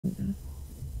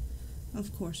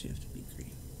Of course you have to be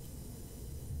green.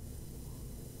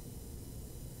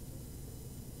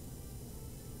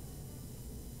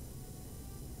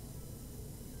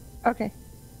 Okay.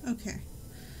 Okay.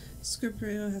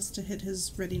 Scorpio has to hit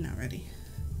his ready, not ready.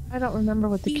 I don't remember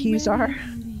what the keys are.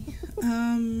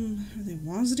 Are they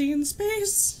Wazdy in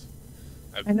space?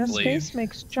 I know space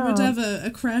makes jump. We have to have a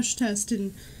crash test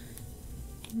in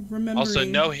remembering. Also,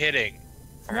 no hitting.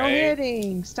 No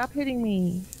hitting. Stop hitting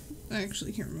me. I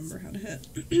actually can't remember how to hit.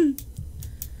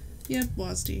 Yep,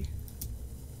 Wazdy.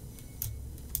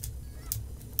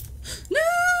 No!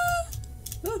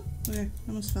 Oh, okay.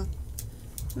 Almost fell.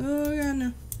 Oh god,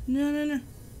 no. No, no, no.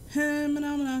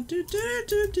 Phenomena. Do, do,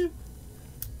 do, do.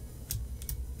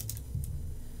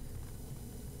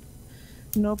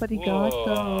 Nobody got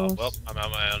those. Well, I'm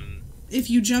on my own. If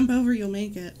you jump over, you'll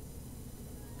make it.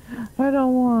 I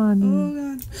don't want. Oh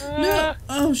god. No!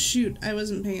 Oh shoot, I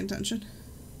wasn't paying attention.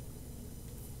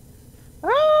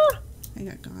 Ah! I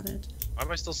got it. Why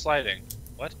am I still sliding?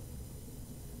 What?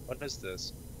 What is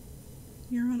this?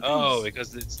 You're on Oh, ice.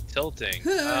 because it's tilting.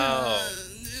 Oh.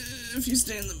 If you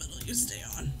stay in the middle, you stay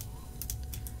on.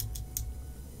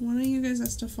 One of you guys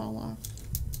has to fall off.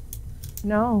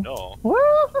 No. No.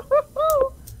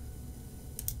 Woo-hoo-hoo-hoo!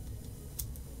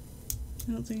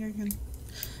 I don't think I can.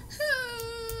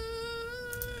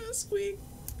 Squeak.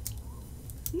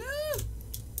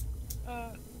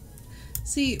 No!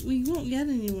 See, we won't get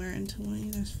anywhere until one of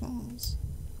you guys falls.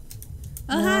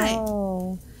 Oh, hi!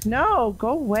 No. No, go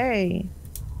away.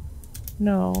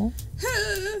 No.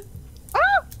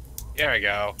 Ah! There we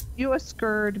go. You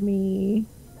scared me.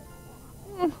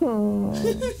 Oh,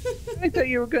 I thought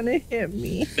you were gonna hit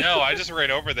me. No, I just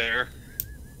ran over there.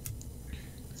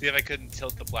 See if I couldn't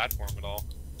tilt the platform at all.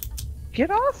 Get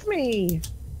off me!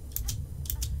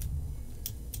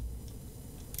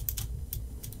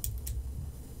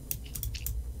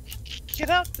 Get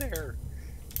up there!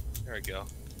 There we go.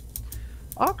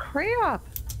 Oh crap!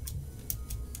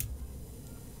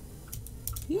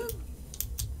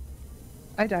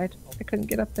 I died. I couldn't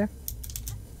get up there.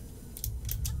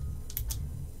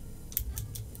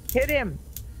 Hit him!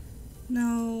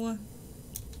 No.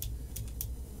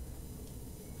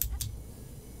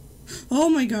 Oh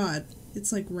my god.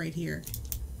 It's like right here.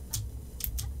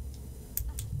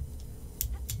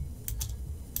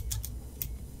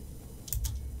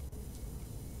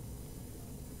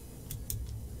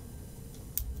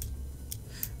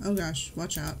 Oh gosh,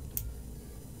 watch out.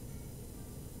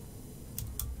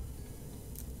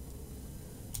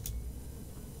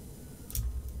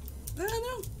 Ah,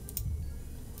 no.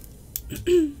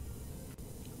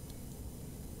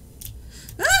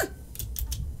 Ah!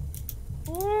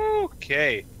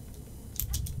 Okay.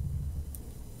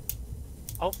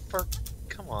 Oh,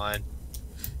 come on.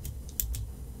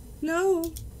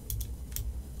 No.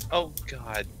 Oh,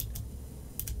 God.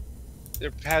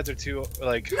 Their pads are too,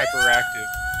 like, hyperactive.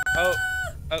 Oh.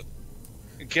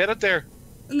 Get up there.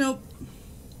 Nope.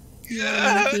 You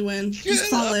automatically win. Just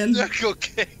fall in.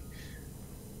 Okay.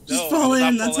 Just fall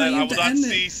in. That's how you have to end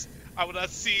it. I will not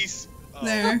cease. Oh,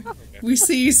 there. okay. We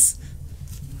cease.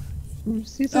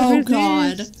 Cease Oh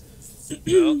god.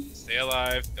 Well, stay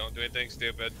alive. Don't do anything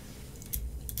stupid.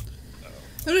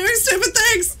 I'm doing stupid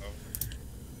things!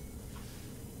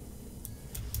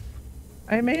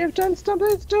 I may have done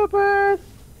something stupid!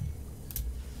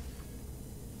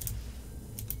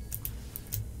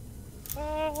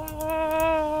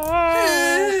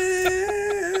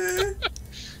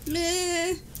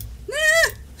 Meh.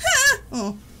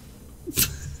 Oh.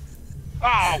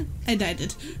 Oh! I died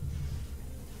it.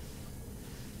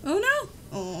 Oh no!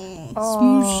 Oh,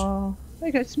 Oh,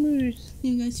 I got smooshed.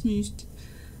 You got smooshed.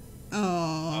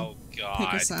 Oh. Oh god.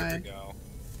 Pick a side. Here we go.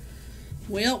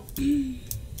 Well.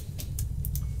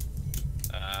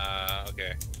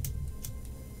 Okay.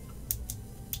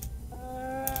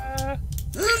 Oh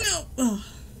no! Oh,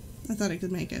 I thought I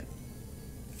could make it.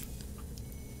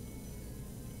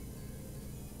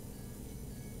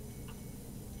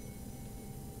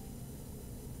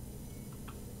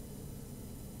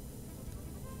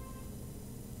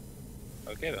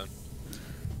 Okay then.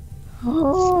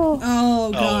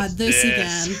 Oh god, this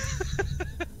again.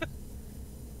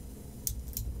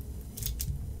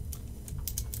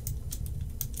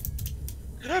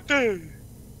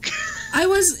 I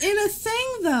was in a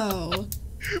thing though.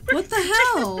 What the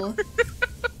hell?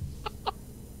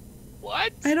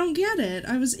 What? I don't get it.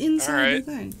 I was inside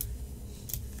the thing.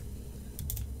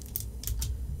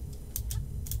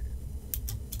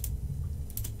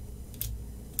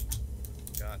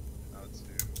 God, how to...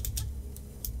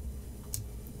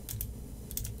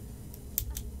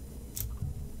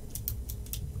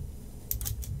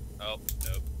 Oh,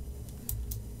 nope.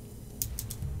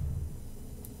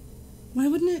 Why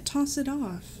wouldn't it toss it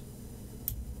off?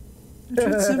 I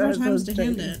tried several times to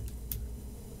hand it.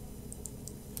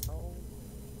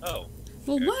 Oh.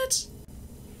 Well, Okay. what?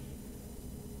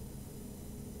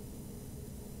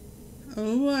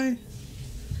 Oh boy.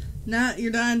 Nah,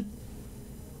 you're done.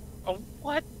 Oh,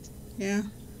 what? Yeah.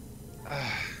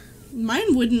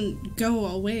 Mine wouldn't go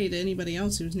away to anybody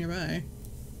else who was nearby.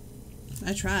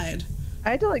 I tried.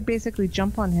 I had to like basically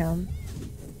jump on him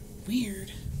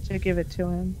Weird. to give it to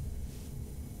him.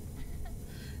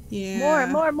 Yeah.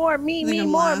 More, me, I think I'm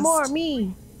more, last.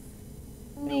 me.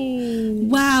 Me.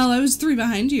 Wow, I was 3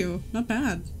 behind you. Not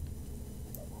bad.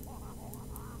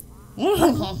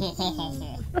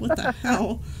 What the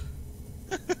hell?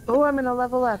 Oh, I'm gonna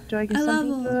level up. Do I get I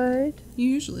something level. good? You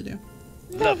usually do.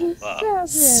 Level up. 7.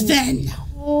 Sven!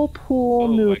 Oh, pool Oh,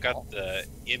 noodle. I got the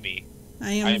Immy.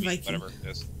 I am a Viking. Whatever it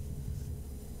is.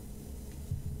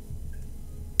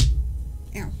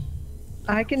 Ow.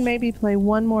 I can maybe play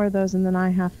one more of those and then I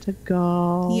have to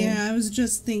go. Yeah, I was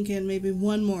just thinking maybe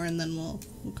one more and then we'll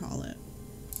call it.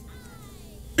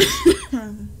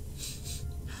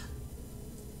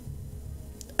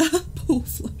 Pool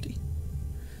floating.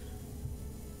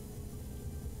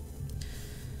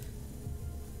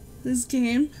 This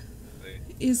game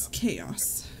is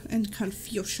chaos and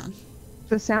confusion.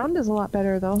 The sound is a lot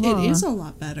better though, huh? It is a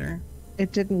lot better.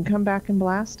 It didn't come back and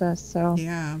blast us, so.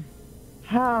 Yeah.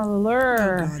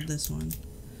 Howler. Oh god, this one.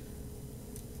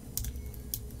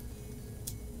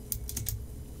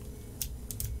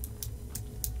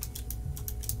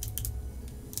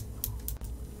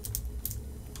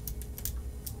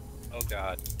 Oh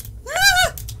god.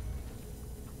 Ah!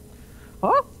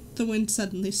 Oh, The wind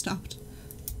suddenly stopped.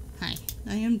 Hi,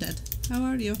 I am dead. How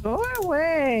are you? go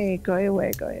away. Go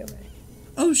away, go away.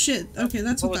 Oh shit. Okay,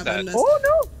 that's What what was that button that? does. Oh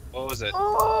no! What was it?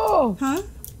 Oh! Huh?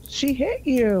 She hit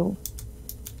you.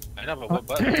 I know, but what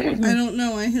button was it? I don't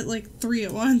know. I hit like 3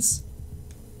 at once.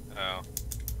 Oh.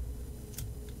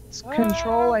 It's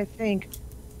control, I think.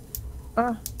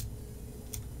 Oh,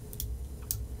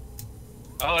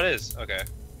 it is. Okay.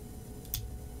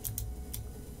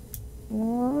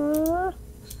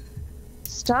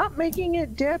 Stop making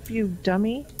it dip, you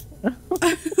dummy. I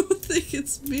don't think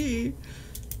it's me.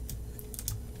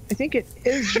 I think it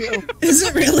is you, Is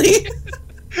it really?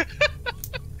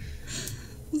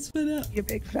 Let's find out. you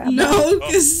big fat No, Oh,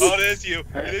 because oh, it is you.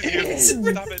 It is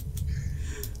you. Stop it.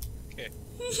 Okay.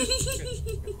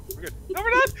 We're good. No, we're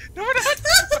not. No, we're not.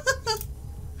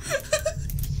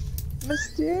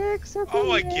 mistakes. At the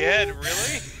Oh, end. again?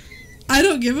 Really? I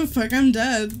don't give a fuck. I'm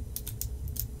dead.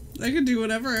 I can do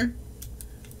whatever.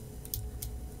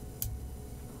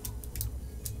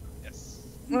 Yes.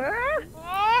 Ah!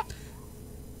 Ah!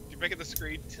 You're making the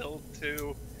screen tilt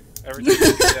too. Every time you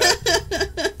do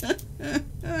that.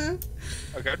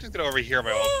 Okay, I'm just gonna overhear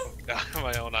my own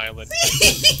my own island.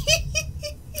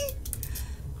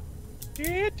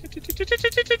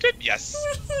 Yes.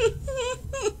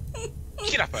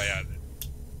 Get off my island.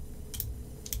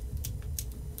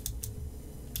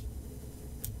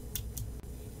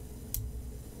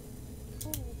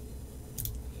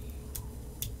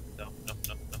 No, no,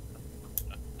 no, no, no,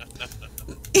 no, no, no,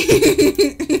 no.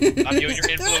 I'm you and your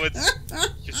influence.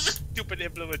 Your stupid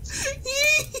influence.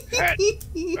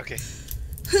 Okay.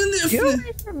 Get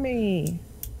away from me.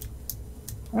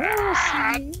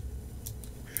 Ah! Oh, see?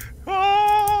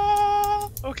 Ah!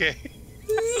 Okay.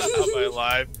 How am I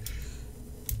alive?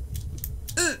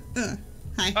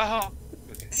 Hi. Oh.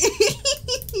 Okay.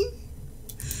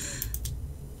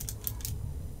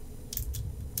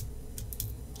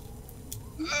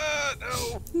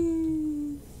 No.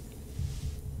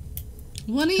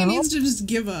 One of you No? needs to just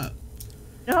give up.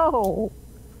 No.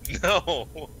 No.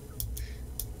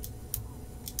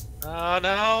 Oh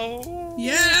no.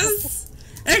 Yes!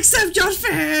 Accept your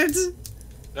fate!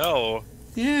 No.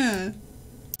 Yeah.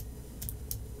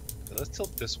 Let's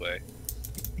tilt this way.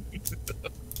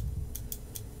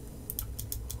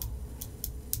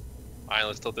 Alright,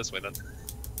 let's tilt this way then.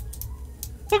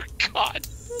 Oh god!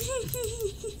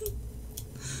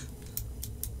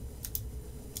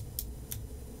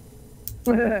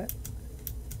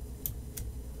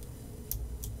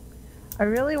 I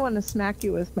really want to smack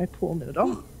you with my pool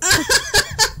noodle.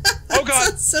 Oh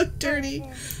god! That's so dirty.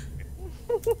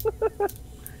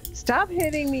 Stop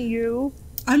hitting me, you.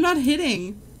 I'm not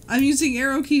hitting. I'm using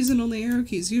arrow keys and only arrow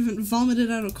keys. You haven't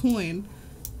vomited out a coin.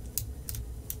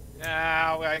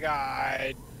 Oh my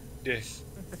god!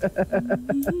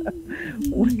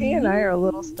 We and I are a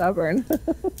little stubborn.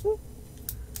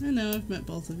 I know, I've met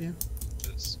both of you.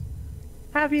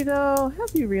 Have you though? Have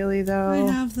you really though? I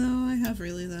have though, I have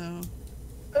really though.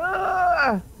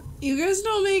 Ugh! You guys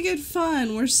don't make it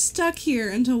fun. We're stuck here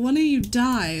until one of you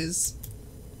dies.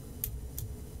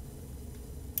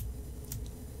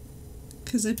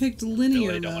 Because I picked linear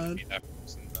Really don't want to mode. be that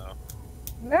person, though.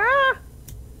 Ah!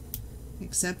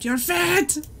 Except you're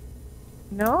fat!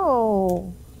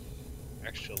 No.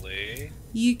 Actually...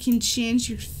 You can change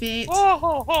your fate.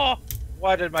 Oh!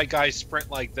 Why did my guy sprint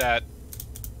like that?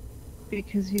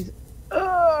 Because he's...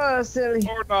 silly.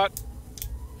 Or not.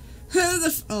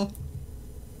 Oh.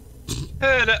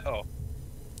 Oh.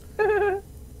 Got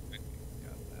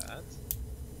that.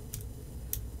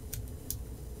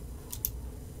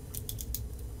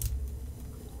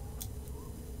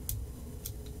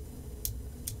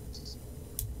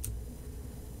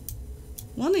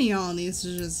 One of y'all needs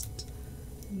to just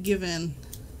give in.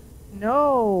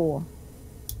 No.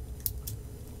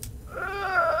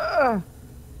 Ugh.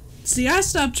 See, I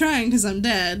stopped trying because I'm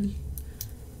dead.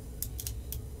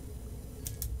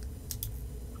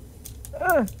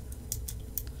 Ugh.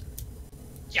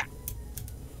 Yeah.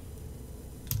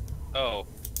 Oh.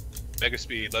 Mega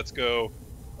speed, let's go.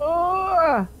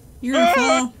 Ugh. You're a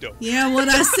fall. No. Yeah,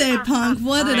 what'd I say, punk?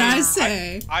 What did I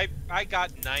say? I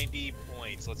got 90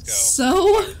 points. Let's go.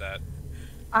 So? With that.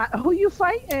 Who you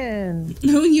fighting?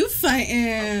 Who you I'm fighting?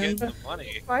 getting the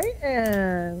money.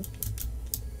 Fighting.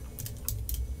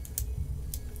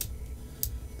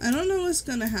 I don't know what's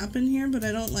gonna happen here, but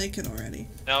I don't like it already.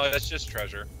 No, that's just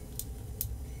treasure.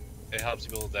 It helps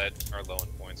people that are low in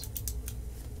points.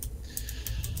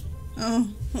 Oh,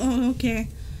 okay.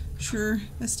 Sure.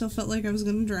 I still felt like I was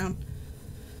gonna drown.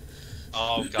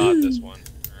 Oh god, this one.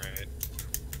 Alright.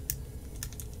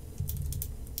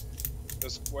 The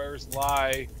squares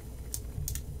lie.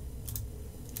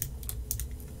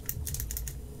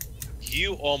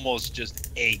 You almost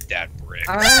just ate that brick.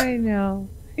 I know.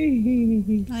 I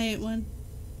ate one.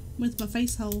 With my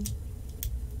face hole.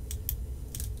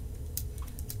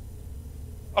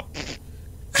 Oh, pfft.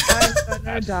 I'm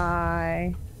gonna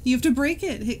die. You have to break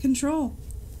it. Hit control.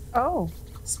 Oh,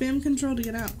 Spam control to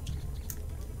get out.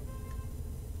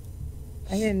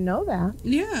 I didn't know that.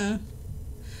 Yeah.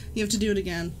 You have to do it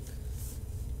again.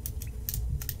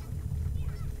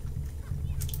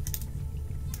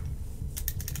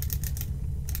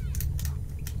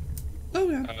 Oh,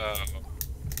 yeah. Come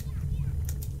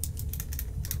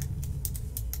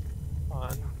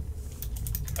on.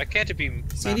 Why can't it be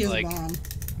not Sadie has like a bomb.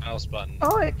 mouse button?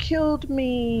 Oh, it killed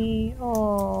me.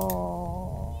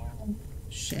 Oh.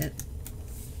 Shit.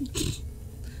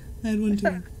 I had one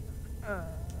too.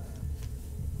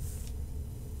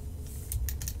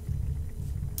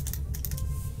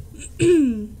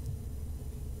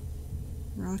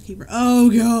 Rocky. Oh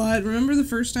god! Remember the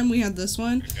first time we had this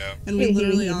one, There you go. and we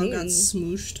literally all got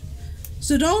smooshed.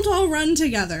 So don't all run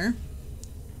together.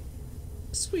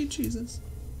 Sweet Jesus.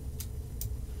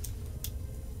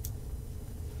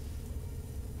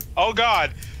 Oh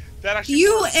god! That actually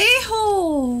You worked.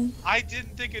 a-hole! I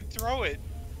didn't think it'd throw it.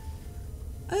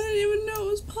 I didn't even know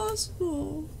it was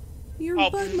possible. You're Oh,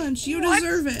 butt munch. You what?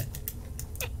 deserve it.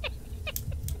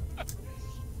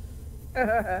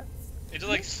 It just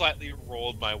like slightly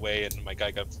rolled my way and my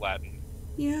guy got flattened.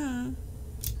 Yeah.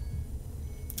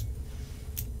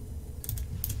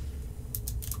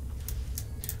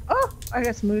 Oh, I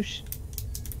got smoosh.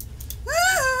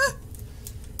 Ah!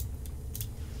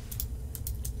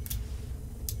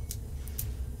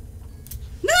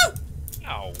 No!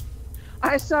 Ow.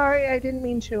 I'm sorry, I didn't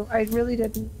mean to. I really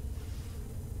didn't.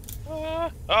 Oh,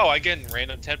 I get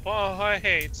random 10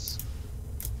 points.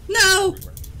 No!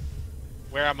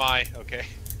 Where am I? Okay.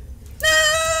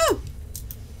 No!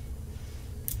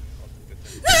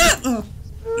 Ah! Oh.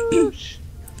 Smoosh.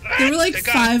 There were like They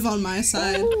got 5 on my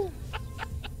side. Ooh.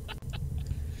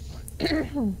 I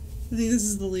think this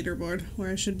is the leaderboard where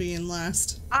I should be in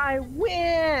last. I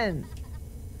win!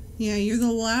 Yeah, you're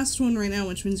the last one right now,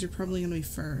 which means you're probably gonna be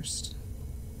first.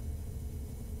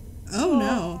 Oh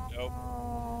no.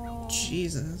 Nope.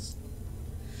 Jesus.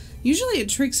 Usually it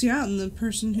tricks you out and the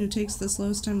person who takes the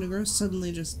slowest time to grow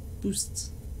suddenly just boosts.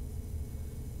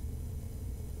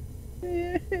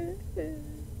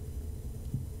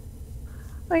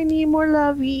 I need more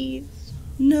lovies.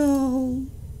 No.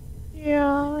 Yeah,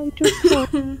 I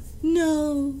do.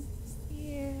 No.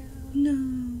 Yeah.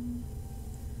 No.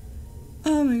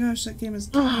 Oh my gosh, that game is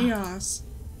chaos.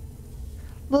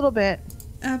 Little bit.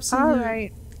 Absolute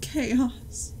Alright.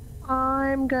 chaos.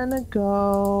 I'm gonna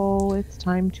go. It's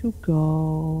time to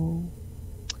go.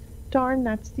 Darn,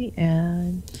 that's the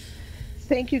end.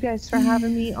 Thank you guys for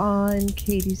having me on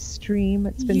Katie's stream.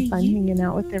 It's been fun hanging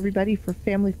out with everybody for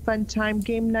family fun time,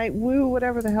 game night, woo,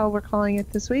 whatever the hell we're calling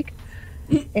it this week.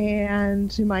 And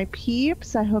to my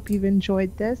peeps, I hope you've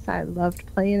enjoyed this. I loved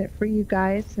playing it for you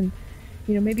guys. And,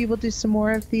 you know, maybe we'll do some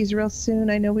more of these real soon.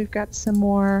 I know we've got some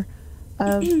more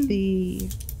of the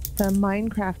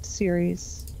Minecraft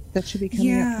series that should be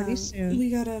coming up pretty soon.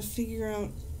 We gotta figure out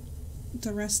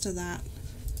the rest of that.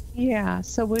 Yeah,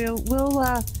 so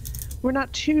we're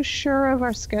not too sure of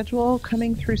our schedule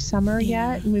coming through summer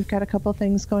yet, and we've got a couple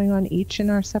things going on each in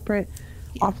our separate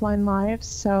offline lives.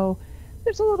 So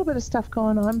there's a little bit of stuff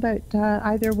going on, but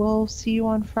either we'll see you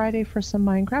on Friday for some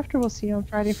Minecraft, or we'll see you on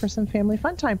Friday for some family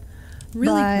fun time.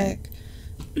 Quick.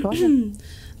 Go ahead.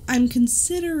 I'm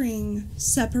considering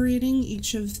separating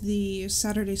each of the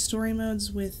Saturday story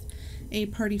modes with a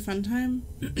party fun time.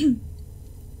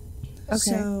 Okay.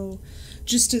 So,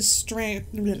 just to stretch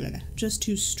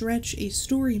a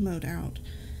story mode out,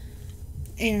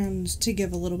 and to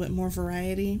give a little bit more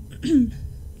variety.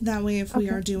 That way, if we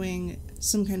are doing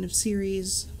some kind of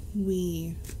series,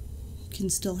 we can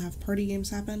still have party games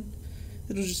happen.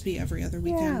 It'll just be every other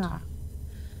weekend.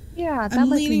 Yeah, that I'm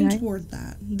might be leaning nice. toward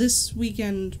that. This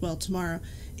weekend, well, tomorrow,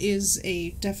 is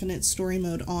a definite story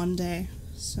mode on day.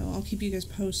 So I'll keep you guys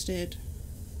posted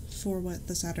for what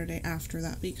the Saturday after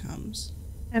that becomes.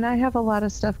 And I have a lot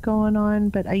of stuff going on,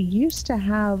 but I used to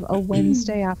have a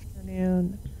Wednesday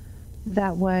afternoon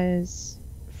that was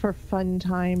for fun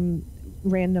time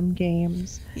random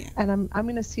games. Yeah. And I'm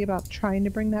going to see about trying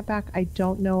to bring that back. I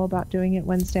don't know about doing it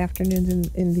Wednesday afternoons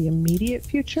in the immediate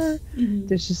future.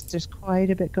 There's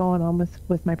quite a bit going on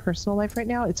with my personal life right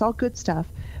now. It's all good stuff,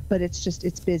 but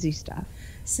it's busy stuff.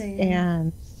 Same.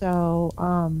 And so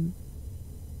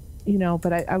you know,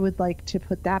 but I would like to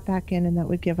put that back in, and that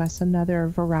would give us another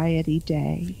variety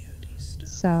day.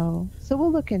 So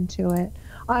we'll look into it.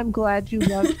 I'm glad you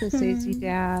loved this, AZ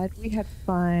Dad. We had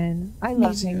fun. I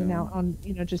love hanging out on,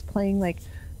 you know, just playing like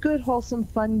good, wholesome,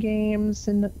 fun games,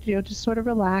 and, you know, just sort of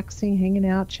relaxing, hanging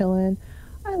out, chilling.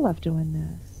 I love doing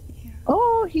this. Yeah.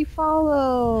 Oh, he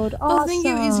followed. Awesome. Oh, thank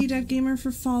you, AZ Dad Gamer,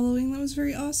 for following. That was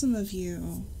very awesome of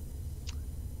you.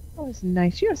 That was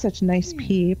nice. You have such nice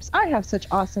peeps. I have such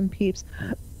awesome peeps.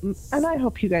 And I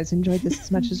hope you guys enjoyed this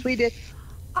as much as we did.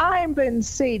 I've been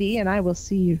Sadie, and I will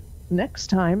see you next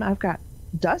time. I've got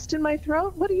dust in my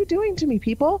throat. What are you doing to me,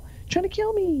 people? Trying to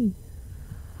kill me.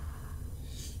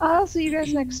 I'll see you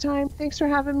guys next time. Thanks for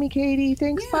having me, Katie.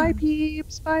 Thanks. Yeah. Bye,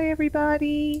 peeps. Bye,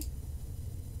 everybody.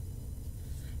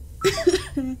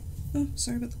 Oh,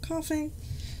 sorry about the coughing.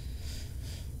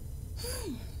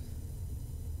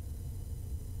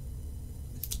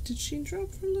 Did she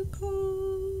drop from the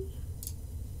call?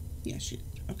 Yeah, she did.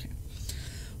 Okay.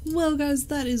 Well, guys,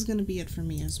 that is going to be it for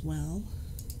me as well.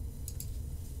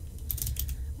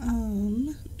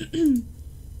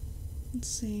 Let's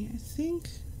see. I think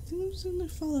it was in the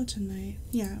follow tonight.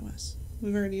 Yeah, it was.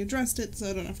 We've already addressed it, so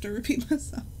I don't have to repeat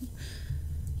myself.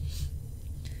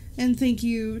 And thank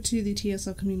you to the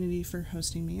TSL community for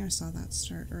hosting me. I saw that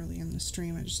start early in the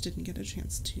stream. I just didn't get a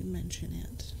chance to mention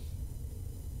it.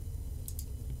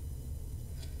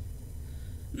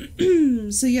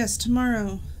 So yes,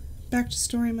 tomorrow, back to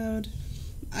story mode.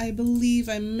 I believe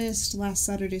I missed last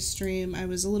Saturday's stream. I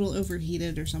was a little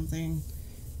overheated or something.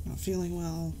 Not feeling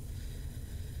well.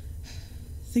 I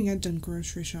think I'd done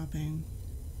grocery shopping.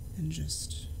 And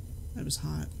just, it was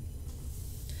hot.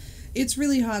 It's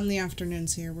really hot in the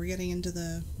afternoons here. We're getting into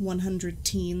the 100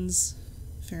 teens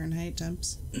Fahrenheit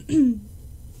temps.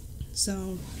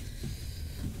 So,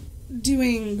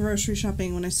 doing grocery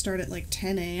shopping when I start at like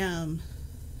 10 a.m.,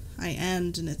 I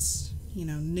end and it's, you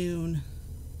know, noon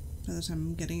by the time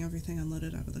I'm getting everything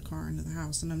unloaded out of the car into the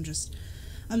house, and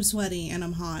I'm sweaty and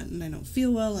I'm hot and I don't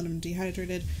feel well and I'm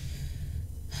dehydrated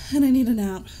and I need a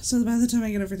nap. So by the time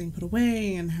I get everything put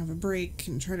away and have a break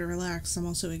and try to relax, I'm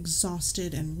also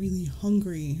exhausted and really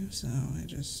hungry. So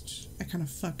I kind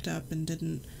of fucked up and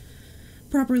didn't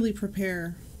properly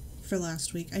prepare for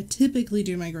last week. I typically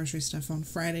do my grocery stuff on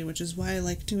Friday, which is why I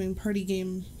like doing party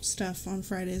game stuff on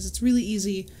Fridays. It's really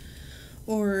easy.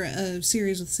 Or a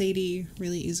series with Sadie,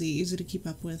 really easy to keep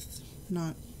up with,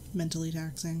 not mentally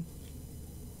taxing.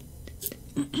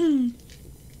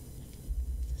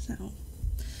 So,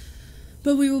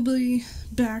 but we will be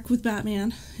back with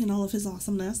Batman in all of his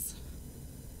awesomeness.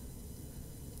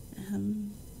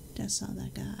 That's all I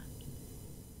got.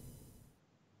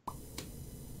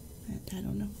 I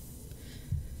don't know.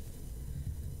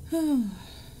 Oh,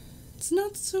 it's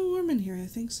not so warm in here. I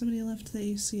think somebody left the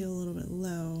AC a little bit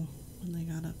low when they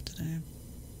got up today.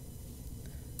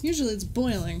 Usually it's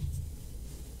boiling.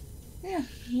 Yeah,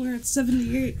 we're at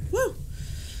 78. Woo!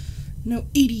 No,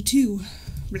 82.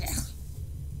 Blech.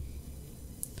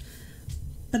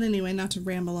 But anyway, not to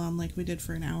ramble on like we did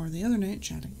for an hour the other night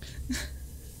chatting.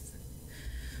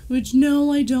 Which,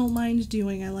 no, I don't mind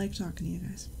doing. I like talking to you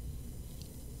guys.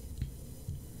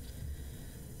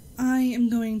 I am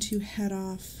going to head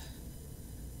off.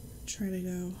 Try to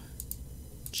go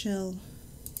chill.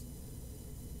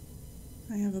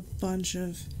 I have a bunch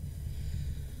of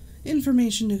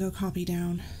information to go copy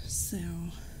down, so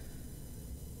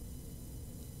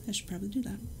I should probably do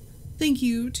that. Thank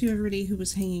you to everybody who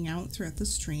was hanging out throughout the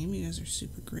stream. You guys are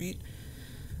super great.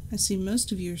 I see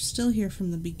most of you are still here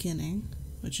from the beginning,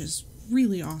 which is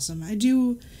really awesome. I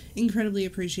do incredibly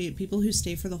appreciate people who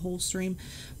stay for the whole stream,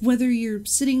 whether you're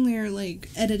sitting there like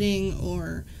editing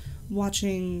or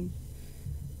watching,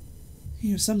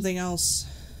 you know, something else,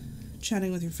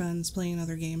 chatting with your friends, playing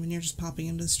another game, and you're just popping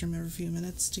into the stream every few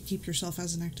minutes to keep yourself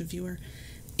as an active viewer.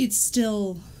 It's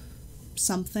still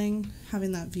something.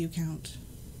 Having that view count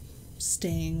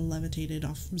staying levitated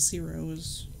off 0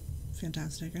 is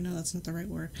fantastic. I know that's not the right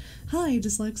word. Hi,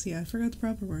 dyslexia. I forgot the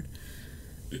proper word.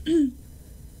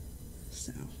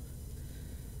 So,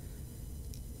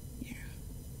 yeah.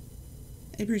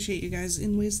 I appreciate you guys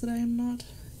in ways that I am not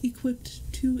equipped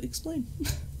to explain.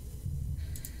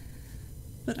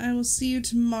 But I will see you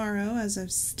tomorrow, as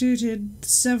I've stated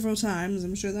several times.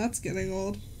 I'm sure that's getting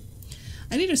old.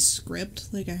 I need a script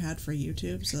like I had for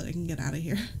YouTube so that I can get out of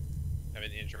here. Have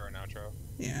an intro and outro.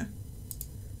 Yeah.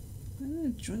 I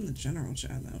didn't join the general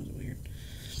chat. That was weird.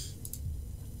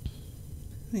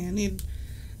 Yeah, I need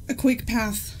a quick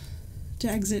path to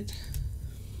exit.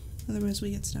 Otherwise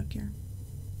we get stuck here.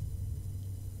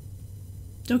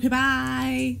 Okay,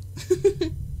 bye!